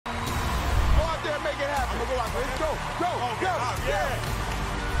Let's go. Go. Okay. Go. Yeah.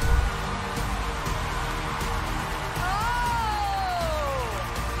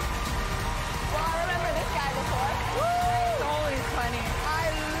 Well, I remember this guy before. Woo! Always funny.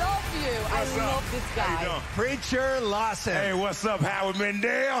 I love you. What's I up? love this guy. How you doing? Preacher Lawson. Hey, what's up, Howie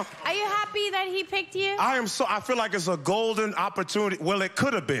Mandel? Are you happy that he picked you? I feel like it's a golden opportunity. Well, it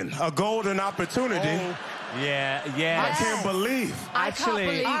could have been a golden opportunity. Oh. Yeah. I can't believe. I can't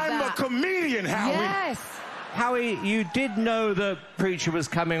believe I'm that. a comedian, Howie. Yes. Howie, you did know the preacher was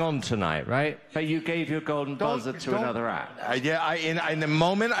coming on tonight, right? But you gave your golden buzzer to another act. Yeah, in the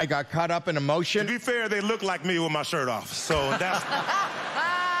moment, I got caught up in emotion. To be fair, they look like me with my shirt off. So that's...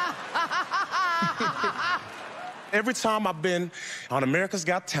 Every time I've been on America's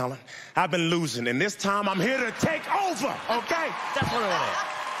Got Talent, I've been losing. And this time, I'm here to take over, okay? That's what I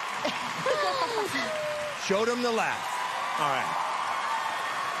wanted. Showed him the laugh. All right.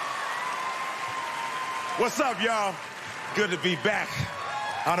 What's up, y'all? Good to be back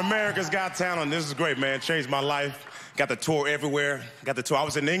on America's Got Talent. This is great, man. Changed my life. Got the tour everywhere. Got the tour. I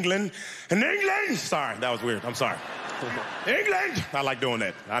was in England. In England! Sorry, that was weird. I'm sorry. England! I like doing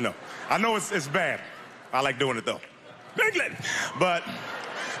that. I know. I know it's bad. I like doing it, though. England! But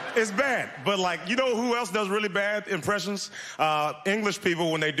it's bad. But, like, you know who else does really bad impressions? English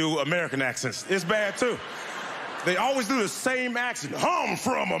people when they do American accents. It's bad, too. They always do the same accent. I'm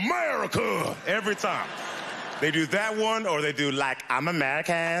from America. Every time. They do that one, or they do, like, I'm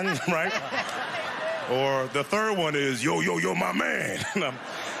American, right? Or the third one is, yo, my man.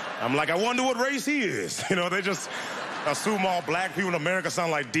 I'm like, I wonder what race he is. You know, they just assume all black people in America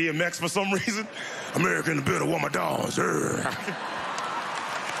sound like DMX for some reason. America in the building, want my dogs.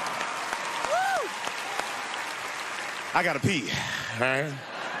 I gotta pee, all right?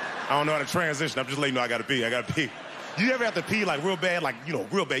 I don't know how to transition. I'm just letting you know I gotta pee. I gotta pee. You ever have to pee like real bad, like, you know,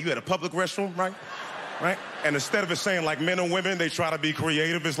 real bad? You at a public restroom, right? Right? And instead of it saying like men and women, they try to be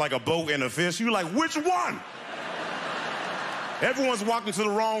creative. It's like a boat and a fish. You like, which one? Everyone's walked into the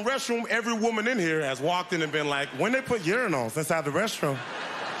wrong restroom. Every woman in here has walked in and been like, when they put urinals inside the restroom?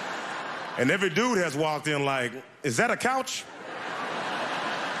 And every dude has walked in like, is that a couch?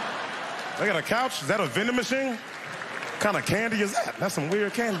 They got a couch? Is that a vending machine? What kind of candy is that? That's some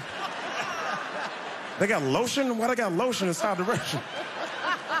weird candy. They got lotion? Why they got lotion inside the restroom?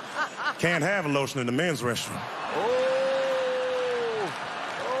 Can't have lotion in the men's restroom.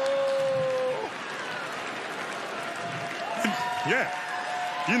 Yeah,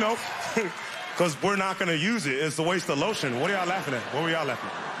 you know, because we're not going to use it. It's a waste of lotion. What are y'all laughing at? What were y'all laughing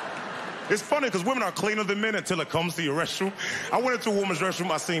at? It's funny because women are cleaner than men until it comes to your restroom. I went into a woman's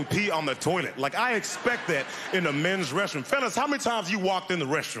restroom, I seen pee on the toilet. Like, I expect that in a men's restroom. Fellas, how many times you walked in the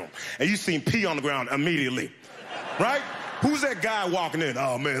restroom and you seen pee on the ground immediately? Right? Who's that guy walking in?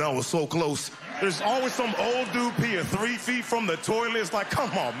 Oh, man, I was so close. There's always some old dude peeing 3 feet from the toilet. It's like,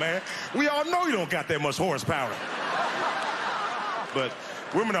 come on, man. We all know you don't got that much horsepower. But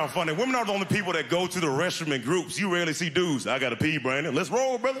women are funny. Women are the only people that go to the restroom in groups. You rarely see dudes. I gotta pee, Brandon. Let's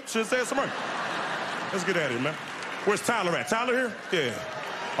roll, brother. Should say something. Let's get at it, man. Where's Tyler at? Tyler here? Yeah.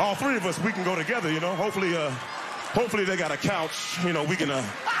 All three of us, we can go together, you know. Hopefully they got a couch. You know, we can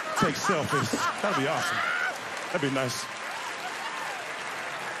take selfies. That'd be awesome. That'd be nice.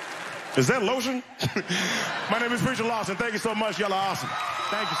 Is that lotion? My name is Preacher Lawson. Thank you so much. Y'all are awesome.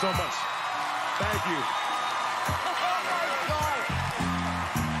 Thank you so much. Thank you.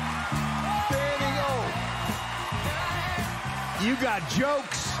 You got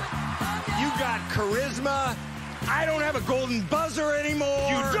jokes. You got charisma. I don't have a golden buzzer anymore.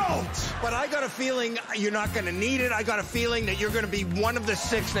 You don't. But I got a feeling you're not going to need it. I got a feeling that you're going to be one of the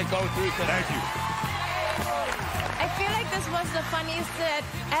 6 that go through tonight. Thank you. I feel like this was the funniest set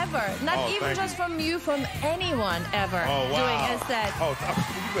ever. Not even just from you, from anyone ever doing a set. Oh,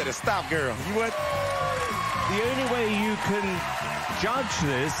 you better stop, girl. You what? The only way you can judge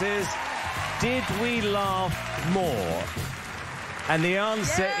this is, did we laugh more? And the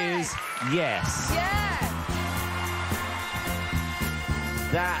answer is yes. Yes.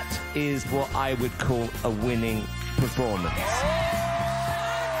 That is what I would call a winning performance.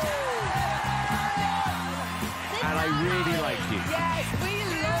 And I really like you. Yes, we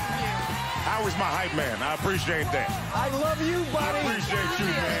love you. Howie's my hype man. I appreciate that. I love you, buddy. I appreciate you,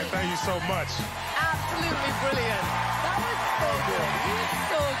 man. Thank you so much. Absolutely brilliant. That was so good. He was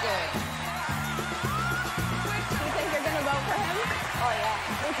so good. Do you think you're gonna vote for him? Oh yeah,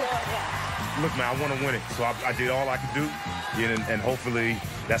 we do. Yeah. Look, man, I want to win it, so I did all I could do, and hopefully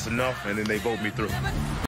that's enough, and then they vote me through.